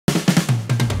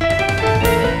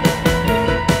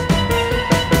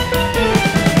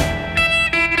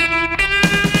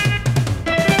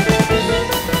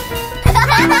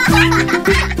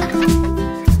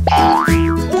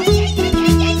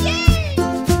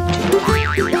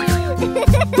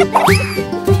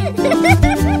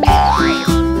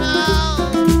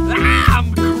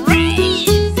I'm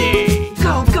crazy!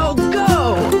 Go, go, go!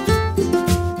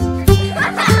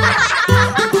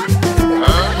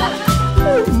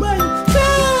 Oh my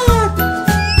God!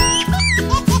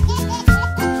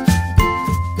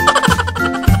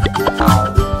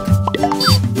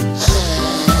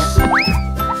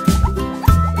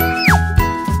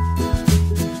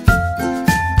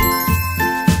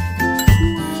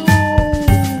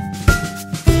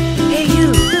 Hey, you!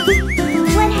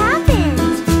 What happened?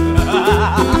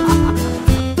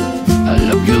 I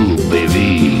love you, baby.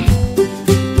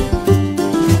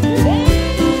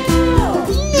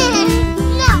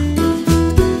 No.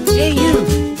 Hey, you!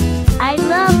 I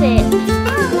love it.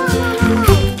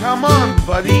 Come on,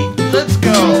 buddy. Let's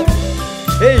go.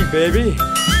 Hey, baby.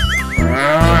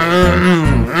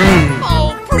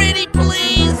 Oh, pretty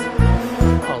please!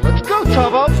 Oh, let's go,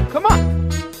 Tubbo. Come on.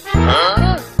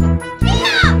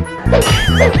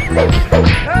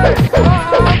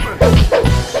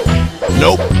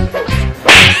 Nope.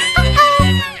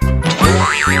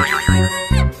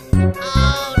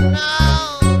 Oh no!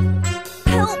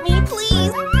 Help me,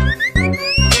 please.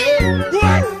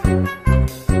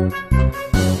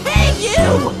 Hey, you!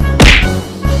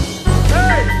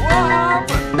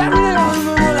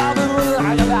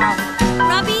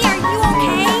 Robbie, are you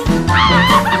okay?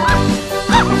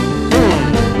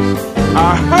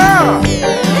 Aha!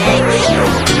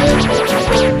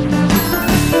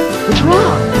 What's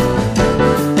wrong?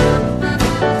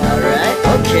 Alright,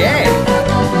 okay.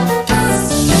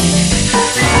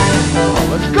 Oh,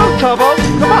 let's go, Tubbo.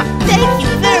 Come on. Thank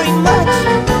you very much.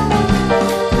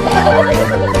 Oh,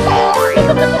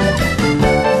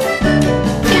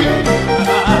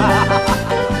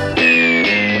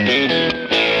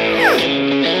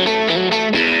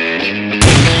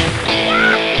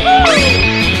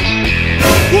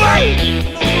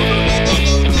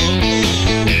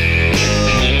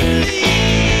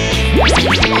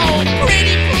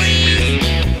 pretty please!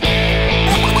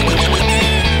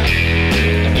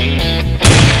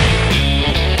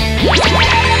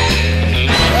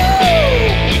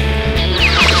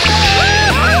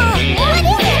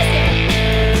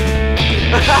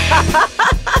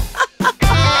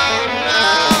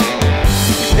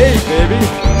 Hey, baby.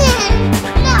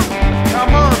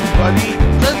 Come on, buddy.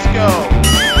 Let's go.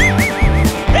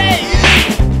 Hey, you!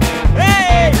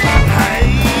 Hey!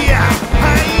 Hi-ya!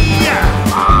 Hi-ya!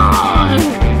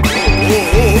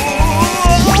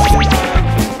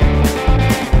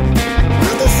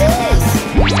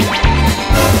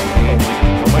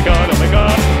 Oh my God, oh my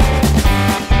God.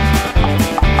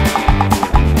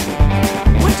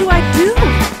 What do I do?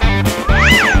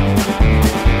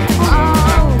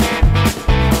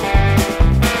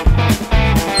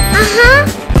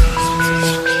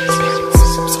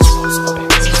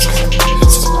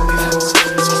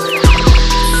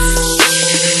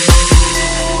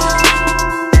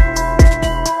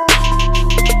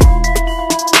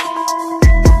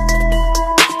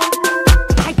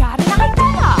 I got an idea.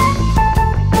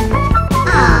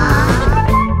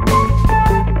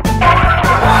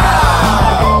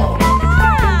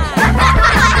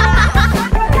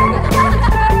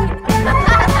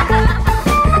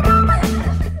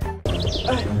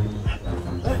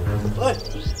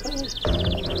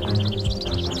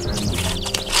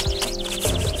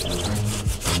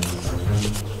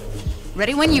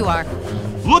 Ready when you are.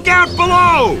 Look out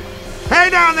below! Hey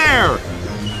down there!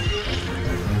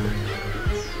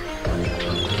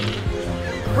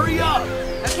 Hurry up!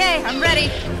 Okay, I'm ready.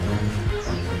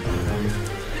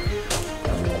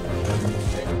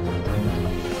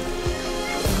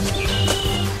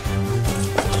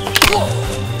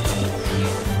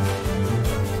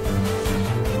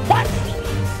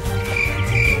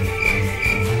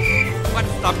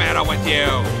 What's the matter with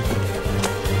you?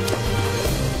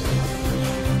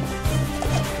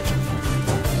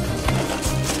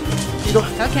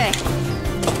 Okay.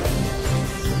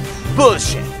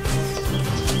 Bullshit!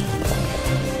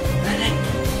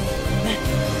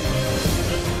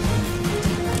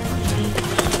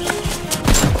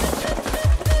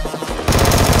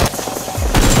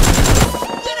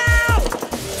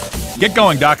 Get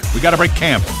going, Doc. We gotta break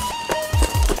camp. To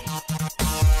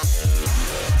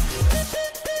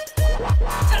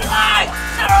the right!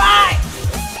 To the right!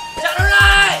 To the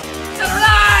right! To the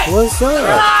right! What's To the up?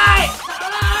 right! To the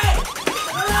right!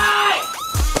 To the right!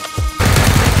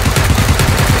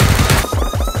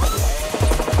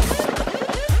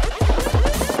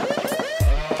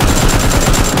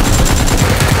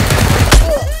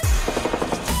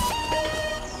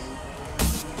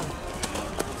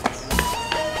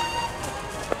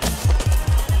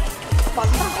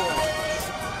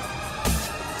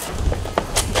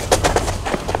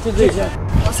 Chuyện gì?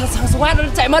 Sao SWAT nó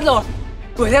chạy mất rồi.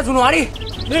 Đuổi theo chúng nó đi.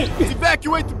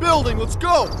 Evacuate the building. Let's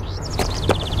go.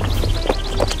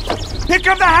 Here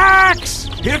come the hacks!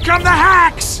 Here come the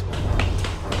hacks!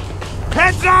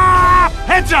 Heads up!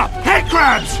 Heads up! Head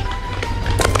crabs!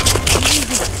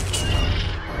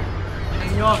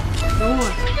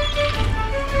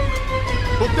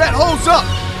 Hook that hose up.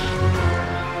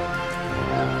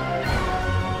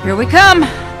 Here we come.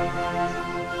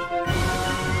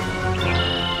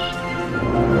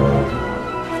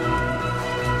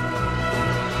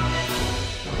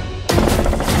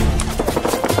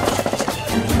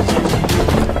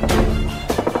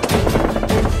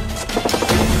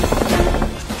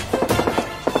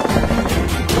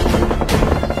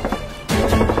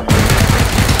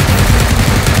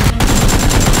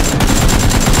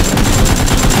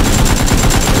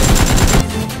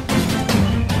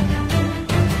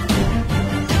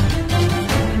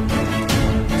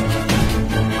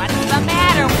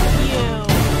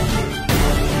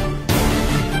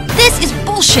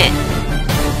 Bullshit!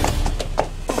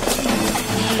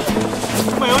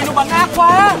 Mày ơi, nó bắn ác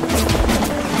quá.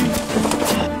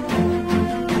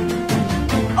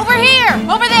 Over here!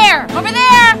 Over there! Over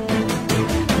there!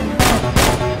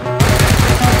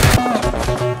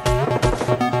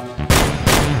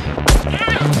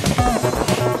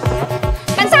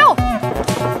 Đằng sau!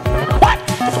 What?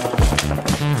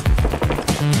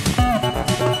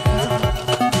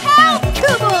 Help!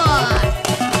 Come on!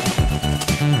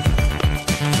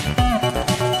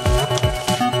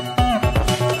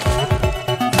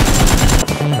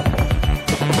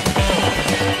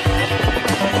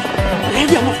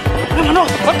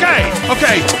 Okay,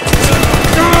 okay.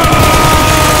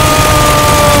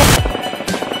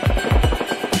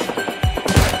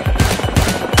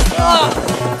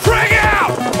 Frag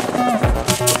out!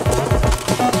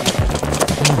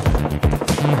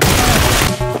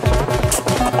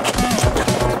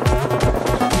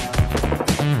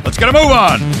 Let's get a move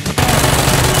on.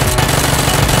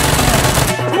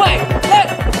 Wait, let.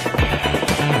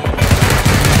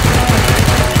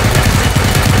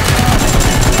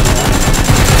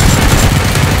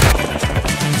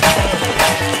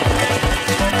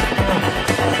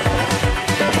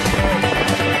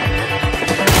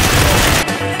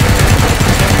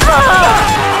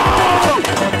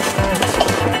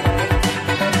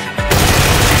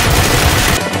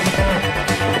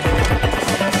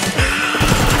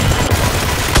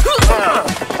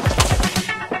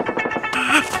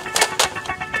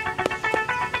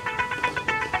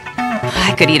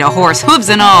 I could eat a horse, hooves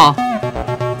and all.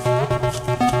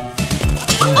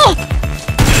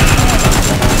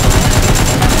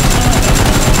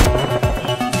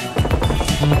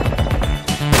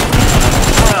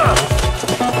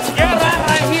 Get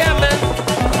right here, man.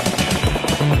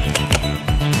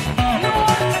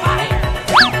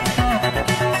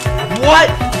 What?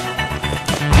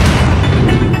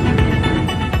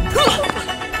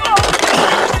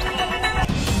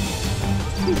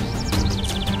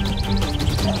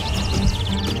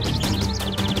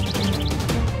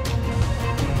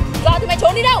 Giờ thì mày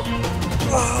trốn đi đâu?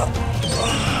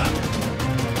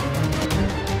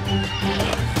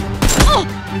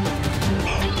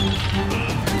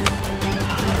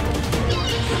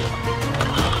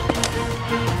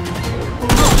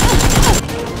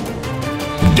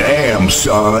 Damn,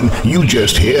 son, you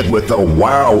just hit with the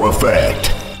wow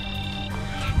effect.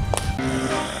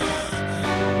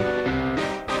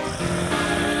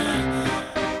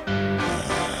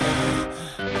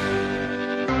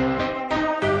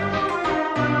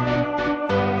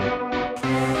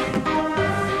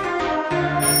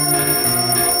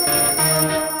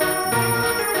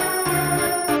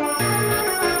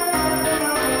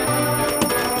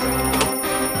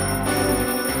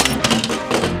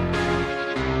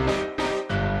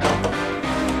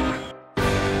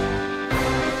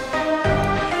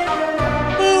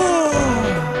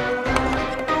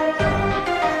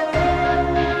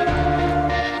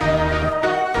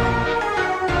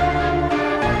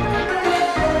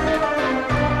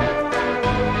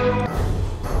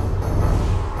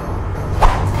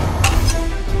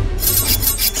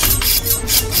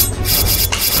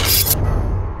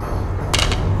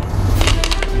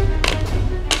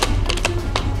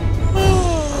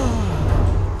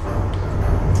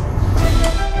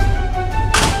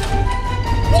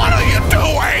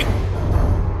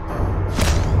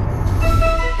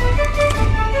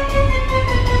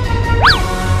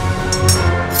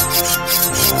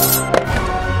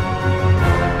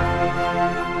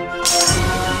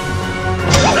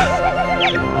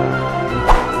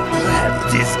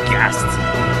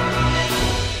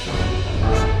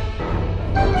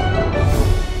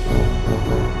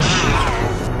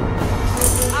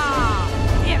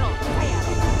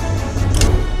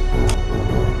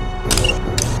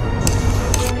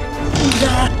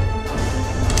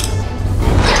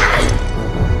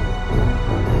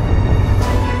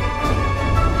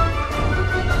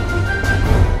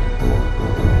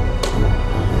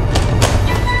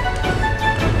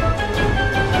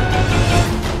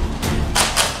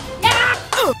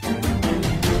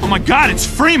 my God, it's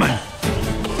Freeman!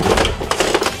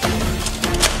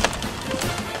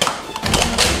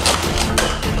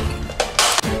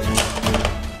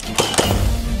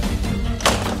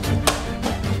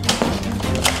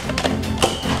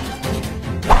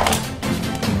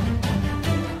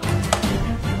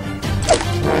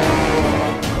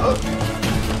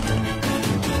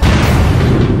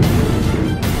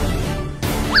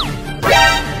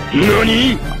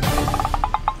 NANI?!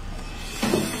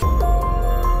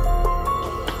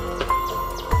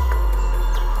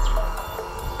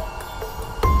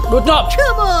 Good job.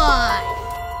 Come on!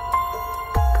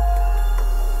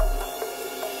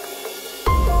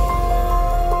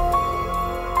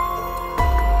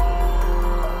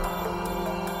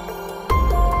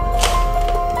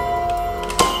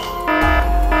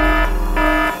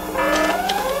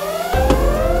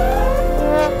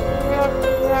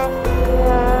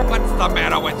 What's the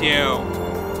matter with you?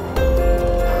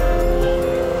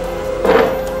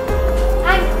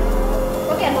 Anh,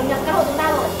 có kẻ đột nhập căn hộ chúng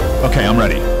ta rồi. Okay, I'm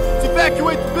ready. Let's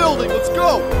evacuate the building. Let's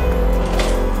go.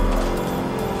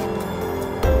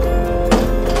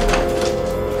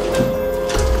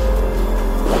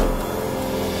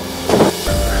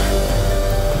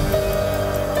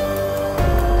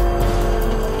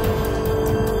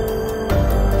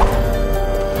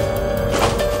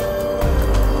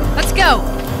 Let's go.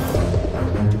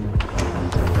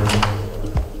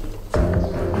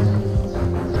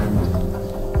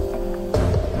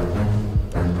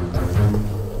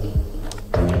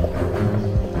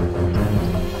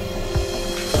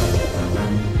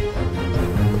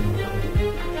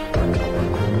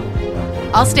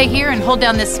 I'll stay here and hold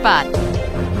down this spot.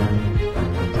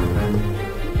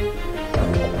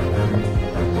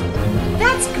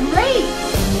 That's great!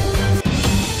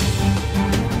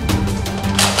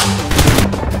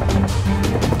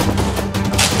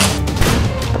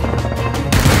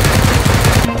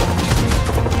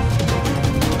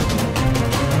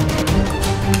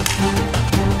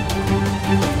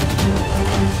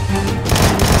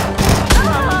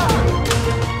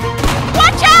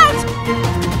 Watch out!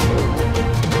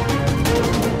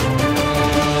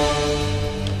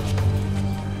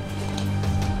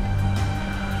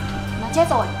 Nó chết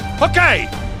rồi. Okay!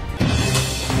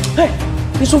 Hey,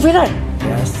 đi xuống phía này.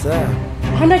 Yes, sir.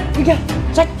 Hắn đây, đi kìa.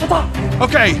 Jack, cho ta.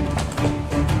 Okay,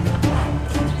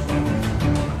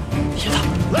 Đi cho ta.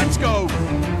 Let's go.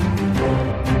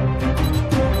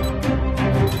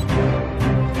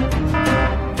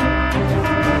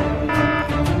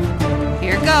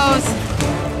 Here goes.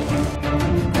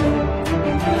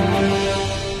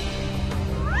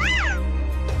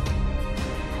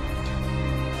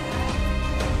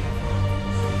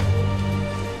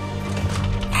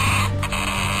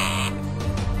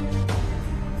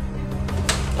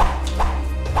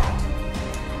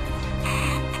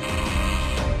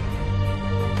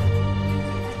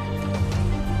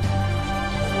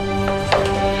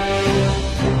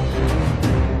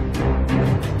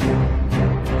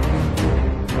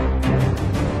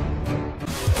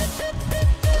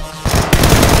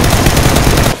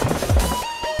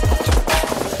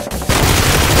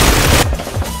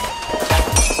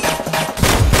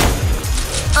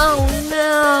 Oh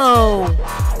no!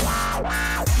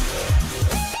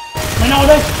 Mày nào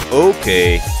đây?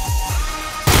 Okay.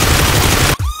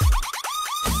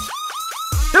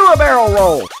 Do a barrel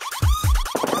roll.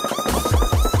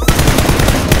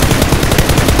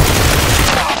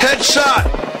 Headshot.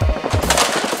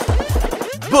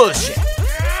 Bullshit.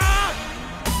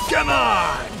 come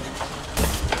on!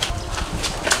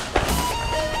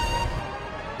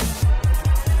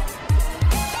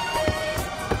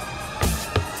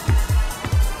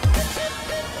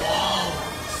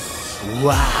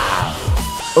 Wow.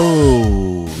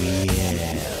 Oh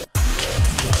yeah.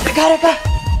 Đại ca,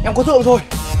 em có tượng rồi.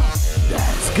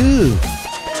 That's good.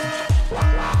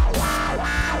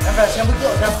 Em về xem bức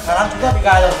tượng xem khả năng chúng ta bị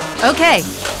gài rồi. Okay.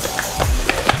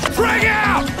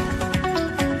 Frag out!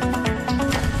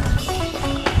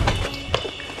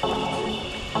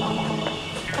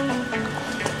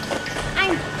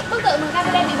 Anh, bức tượng bằng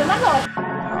camera bị mất rồi.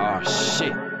 Oh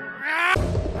shit.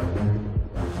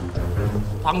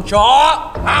 Thằng chó,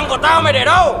 hàng của tao mày để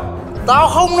đâu? Tao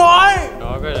không nói.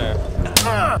 Đó cái này.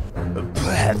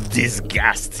 That's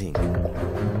disgusting.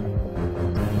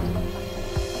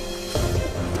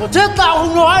 Còn chết tao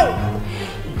không nói.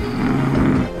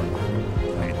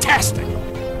 Fantastic!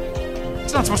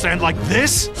 It's not supposed to end like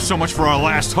this! So much for our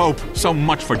last hope. So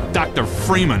much for Dr.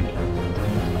 Freeman.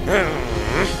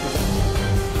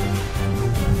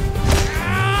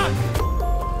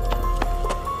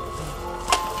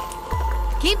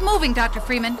 Keep moving, Dr.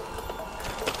 Freeman.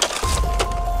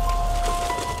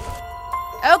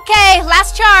 Okay,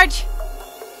 last charge.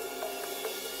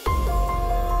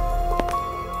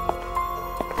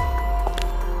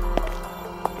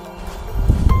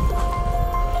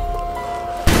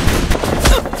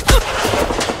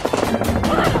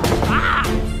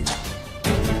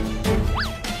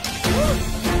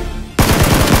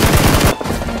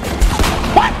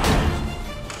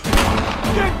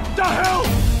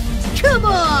 Come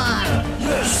on!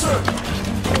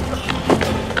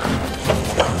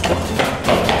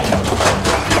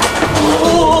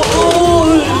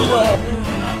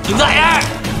 Đứng dậy á!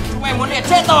 Chúng mày muốn để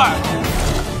chết tôi à?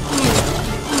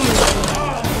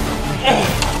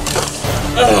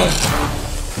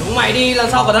 Chúng mày đi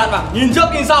lần sau cẩn thận vào. Nhìn trước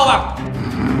nhìn sau vào.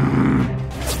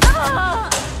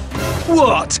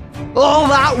 What? All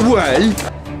that way?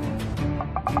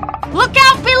 Look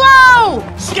out below!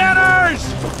 Scanners!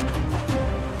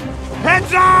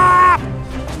 Heads up!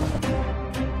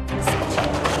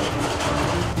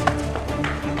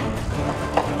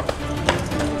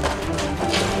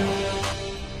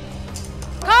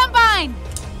 Combine!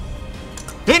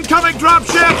 Incoming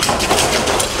dropship!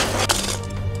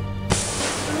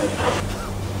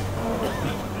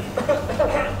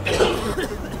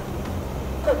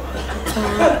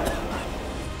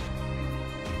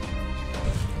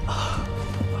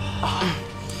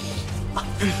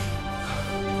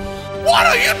 What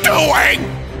are you doing?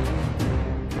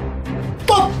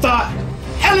 What the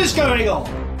hell is going on?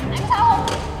 Anh sao không?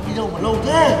 Đi đâu mà lâu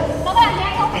thế? Có bạn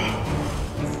nhanh không?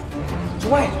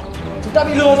 Chúng mày, chúng ta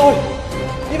bị lừa rồi.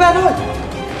 Đi về thôi.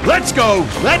 Let's go!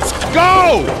 Let's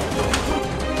go!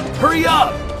 Hurry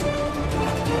up.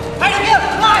 Hãy đừng kia,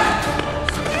 lại.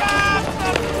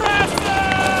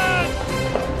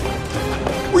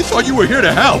 We thought you were here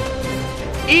to help.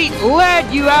 Eat lead,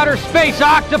 you outer space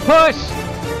octopus!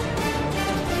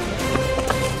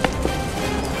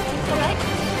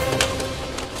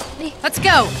 Let's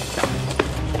go.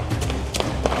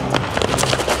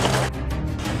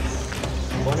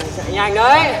 Con này chạy nhanh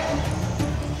đấy.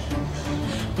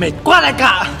 Mệt quá đại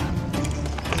cả.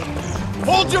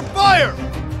 Hold your fire!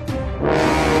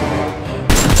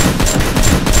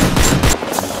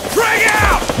 Drag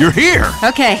out! You're here!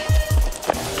 Okay.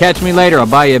 Catch me later, I'll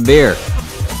buy you a beer.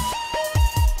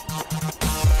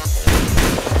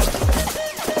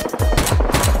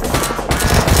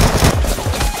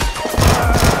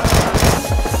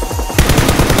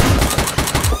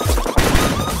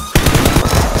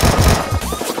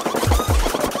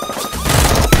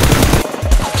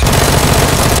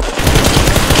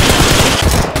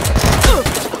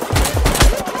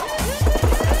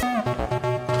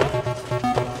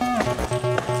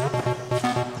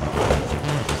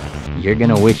 You're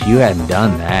gonna wish you hadn't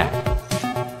done that.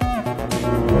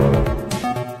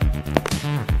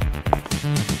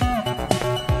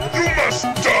 You must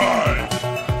die!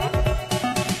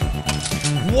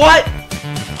 What?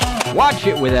 Watch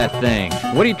it with that thing.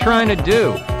 What are you trying to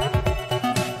do?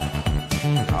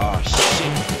 Oh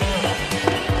shit.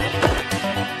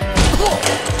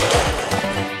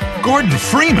 Gordon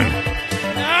Freeman!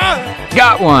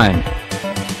 Got one!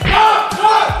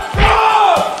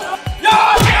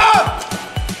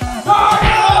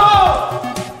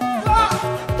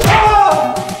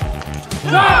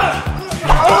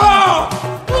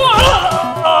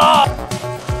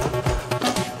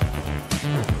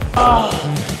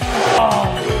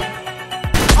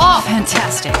 Oh,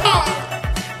 fantastic.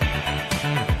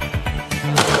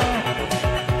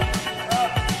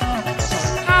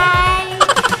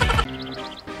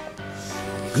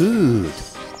 Good.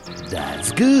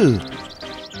 That's good.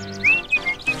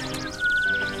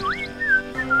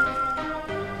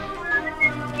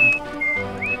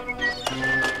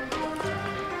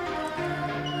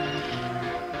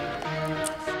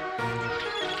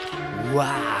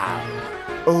 Wow.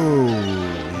 Oh,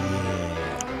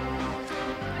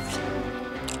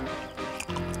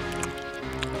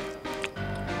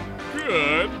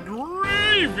 yeah. Good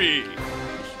gravy!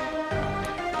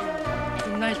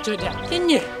 Hôm nay trời đẹp thế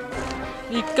nhỉ?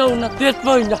 Đi câu là tuyệt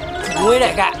vời nhỉ? Muối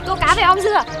đại cả. Câu cá về ong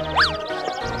dưa.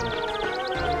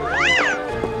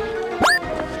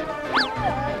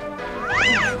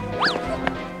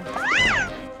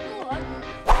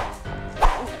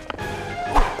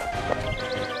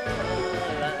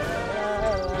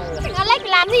 Thằng Alex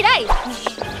làm gì đây?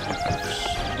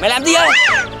 Mày làm gì đây?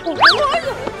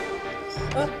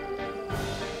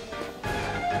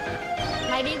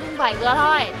 Mày đi cũng phải vừa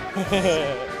thôi.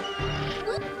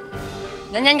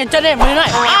 Nhanh nhanh cái chân em mới này.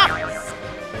 À!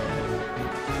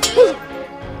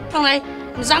 Thằng này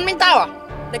dán bên tao à?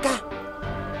 Đại ca,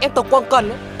 em tộc quang cần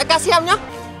đấy. Đại ca xem nhá.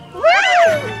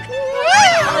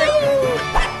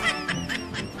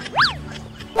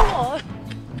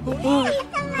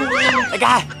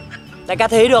 Đại ca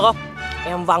thấy được không?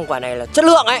 Em văng quả này là chất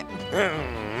lượng ấy.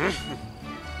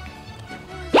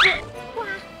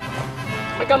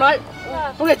 Mày cầm đấy,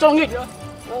 không để cho nó nghịch nữa.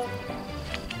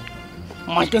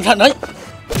 Mày cẩn thận đấy.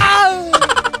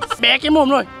 Bé cái mồm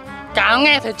rồi, cá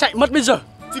nghe thấy chạy mất bây giờ.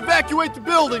 Let's evacuate the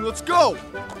building. Let's go.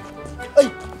 Ê,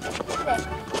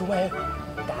 chúng mày,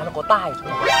 cá nó có tai.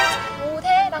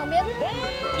 Thế tao không biết.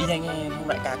 Đi nhanh nghe không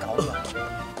lại cá cáu được.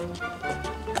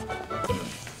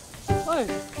 Ôi.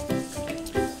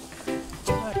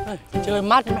 Trời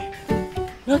mát thế mày.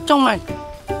 Nước trong này,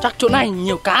 chắc chỗ này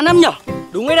nhiều cá lắm nhở?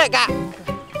 Đúng đấy đại ca.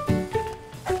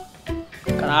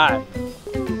 Cả này.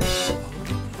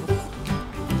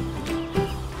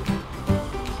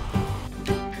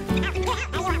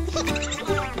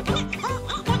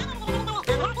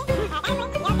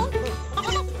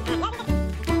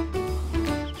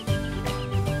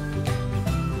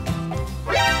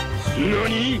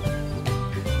 Nani?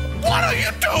 What are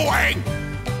you doing?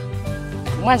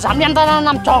 Mày dám đem ta ra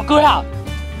làm trò cười hả?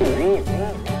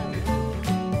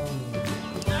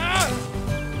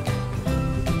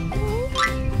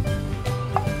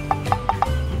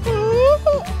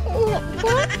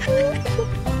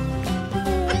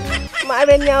 Mãi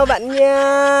bên nhau bạn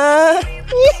nha.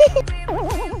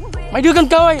 Mày đưa cần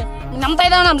câu ấy, mày nắm tay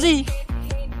tao làm gì?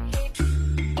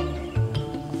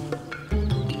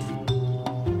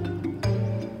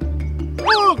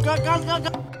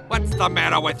 What's the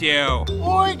matter with you?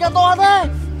 Ôi, cá to thế.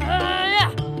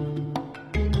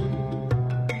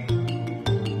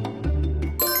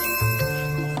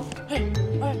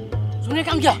 Xuống đây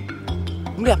cam kìa.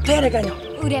 Cũng đẹp thế đây cả nhở.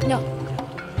 Ừ, đẹp nhở.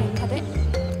 Thật đấy.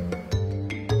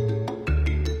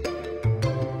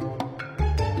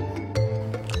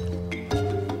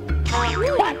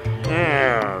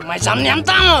 Mày dám ném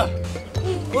tao à?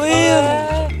 Ui,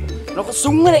 nó có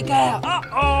súng ở đây kìa.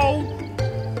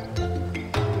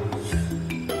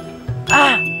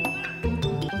 À,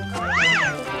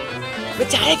 bên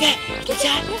trái đây kìa, bên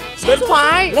trái. Bên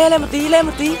phải. Lên một tí, lên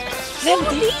một tí. Lên một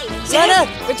tí. Lên đây,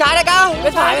 bên trái đây cao.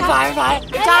 Bên phải, bên phải, bên phải.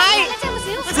 Bên trái.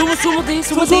 Xuống một tí,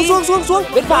 Xuống.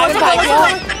 Bên phải kìa. Bên phải,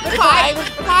 bên phải.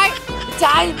 Bên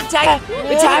trái, bên trái.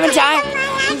 Bên trái, bên trái.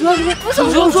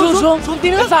 Xuống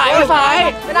tí nữa. Bên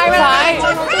phải. Bên đây, bên phải.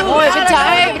 Ôi, bên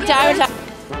trái.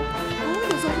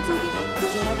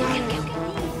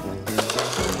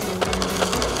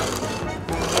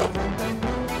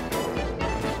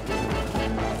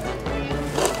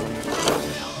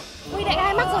 Ui, đại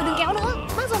ca mắc rồi, đừng kéo nữa.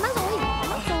 Mắc rồi,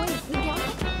 đừng kéo.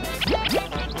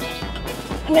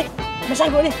 Anh đây, mày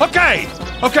sang với đi. Okay.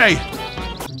 Okay.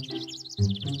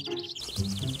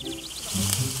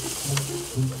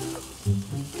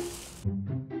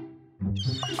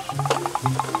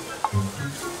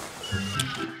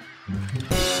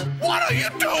 What are you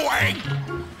doing?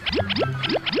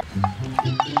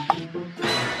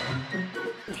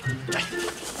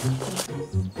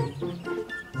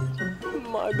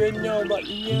 Mãi bên nhau bạn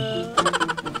nha.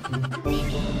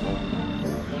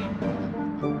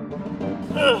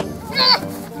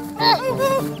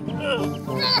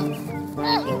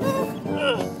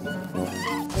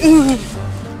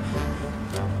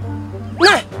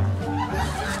 Này.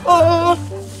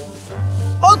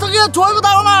 Thằng kia chuối của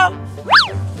tao mà.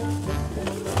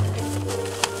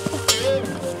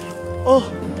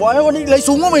 Bọn em còn định lấy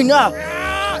súng của mình à?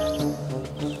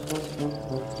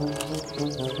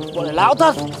 Bọn này láo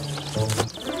thật.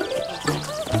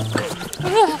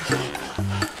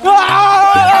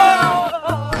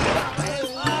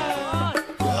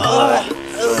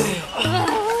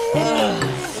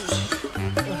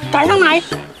 Cái thằng này,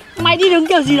 mày đi đứng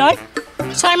kiểu gì đấy?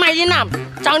 Sao mày đi làm?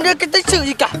 Chẳng đưa cái tích sự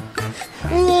gì cả.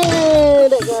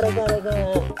 Đại ca.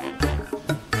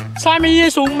 Sao mày đi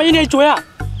xuống, mày đi lấy chuối à?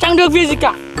 Chẳng được việc gì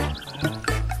cả.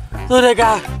 Thôi đại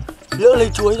ca, lỡ lấy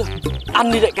chuối rồi.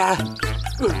 Ăn đi đại ca.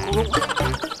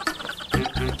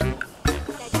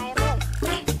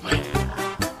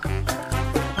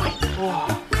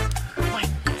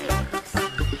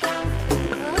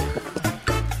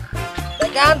 Đại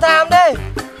ca ăn tham đi.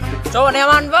 Cho bọn em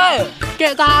ăn với.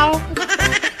 Kệ tao.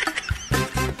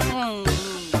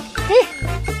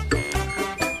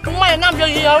 Chúng mày làm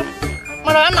việc gì không?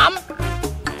 Mày nói ăn nắm.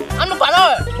 Ăn một quả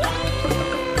thôi.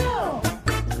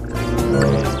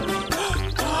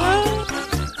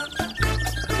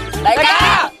 Đại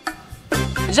ca.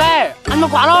 Dê, ăn một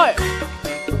quả thôi.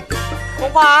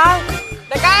 Không phải.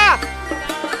 Đại ca.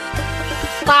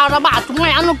 Tao đã bảo chúng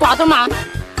mày ăn một quả thôi mà.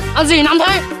 Ăn gì nắm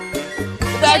thế?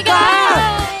 Đại ca.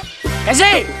 Cái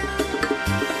gì?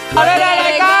 Ở đây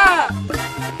đại ca.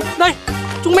 Đây,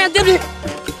 chúng mày ăn tiếp đi.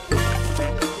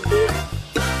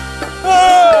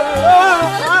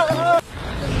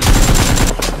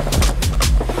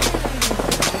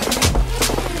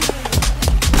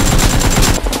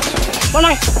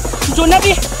 chuồn nếp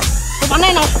đi. Tôi bắn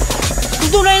đây này.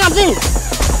 Tôi đây làm gì?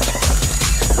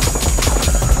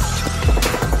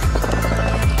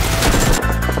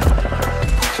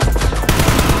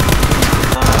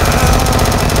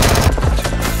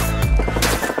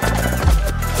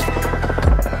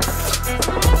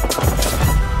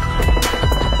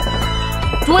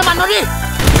 Chúng mày bắn nó đi.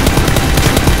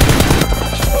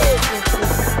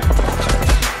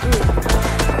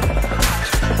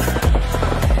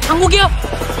 Thằng ngu kia,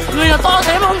 người là to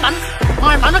thế mà không bắn.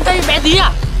 Mày bắn nó cây bé tí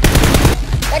à?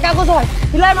 Đại ca cô rồi,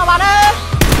 thì lên mà bắn đi.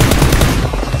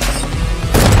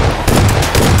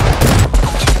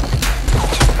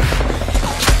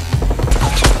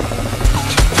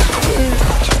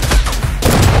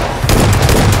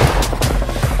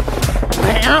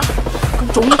 Mẹ nó, không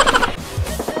trúng.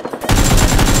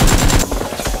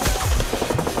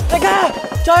 Đại ca,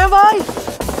 chờ em với.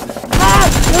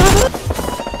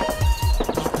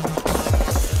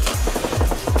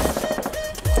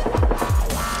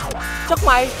 Chắc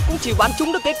mày cũng chỉ bắn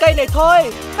trúng được cái cây này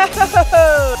thôi.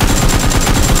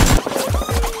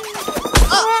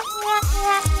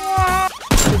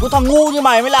 Chỉ có thằng ngu như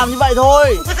mày mới làm như vậy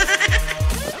thôi.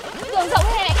 Đường rộng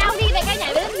thế này cao đi, đại ca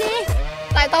nhảy lên làm gì?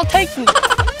 Tại tao thích.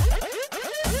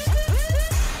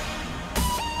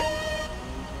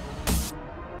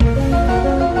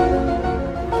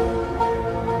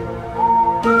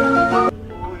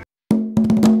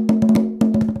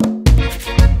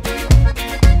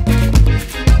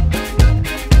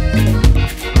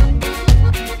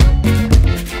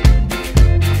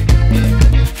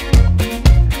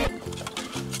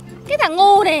 Cái thằng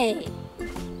ngu này.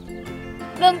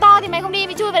 Đường to thì mày không đi,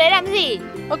 mày chui vào đấy làm cái gì?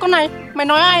 Ơ con này, mày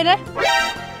nói ai đấy?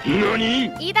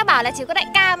 Ý tao bảo là chỉ có đại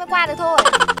ca mới qua được thôi.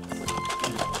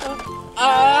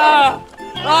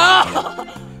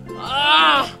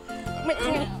 Mày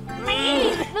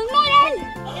đừng nuôi lên,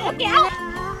 để kéo.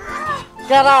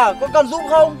 Kẹt à, có cần giúp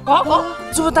không? Có.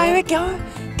 Giúp tay với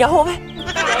kéo hộ với.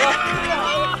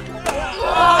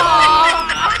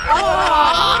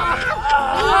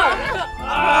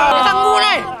 Cái thằng ngu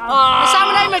này, mày sao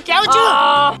bên đây mày kéo chứ?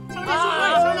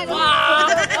 Sau này cái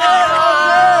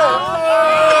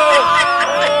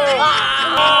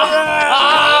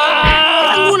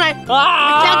thằng ngu này,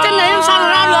 mày kéo chân này làm sao mà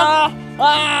ra được?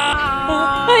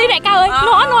 Ê đại ca ơi,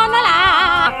 nó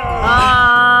là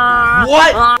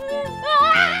What?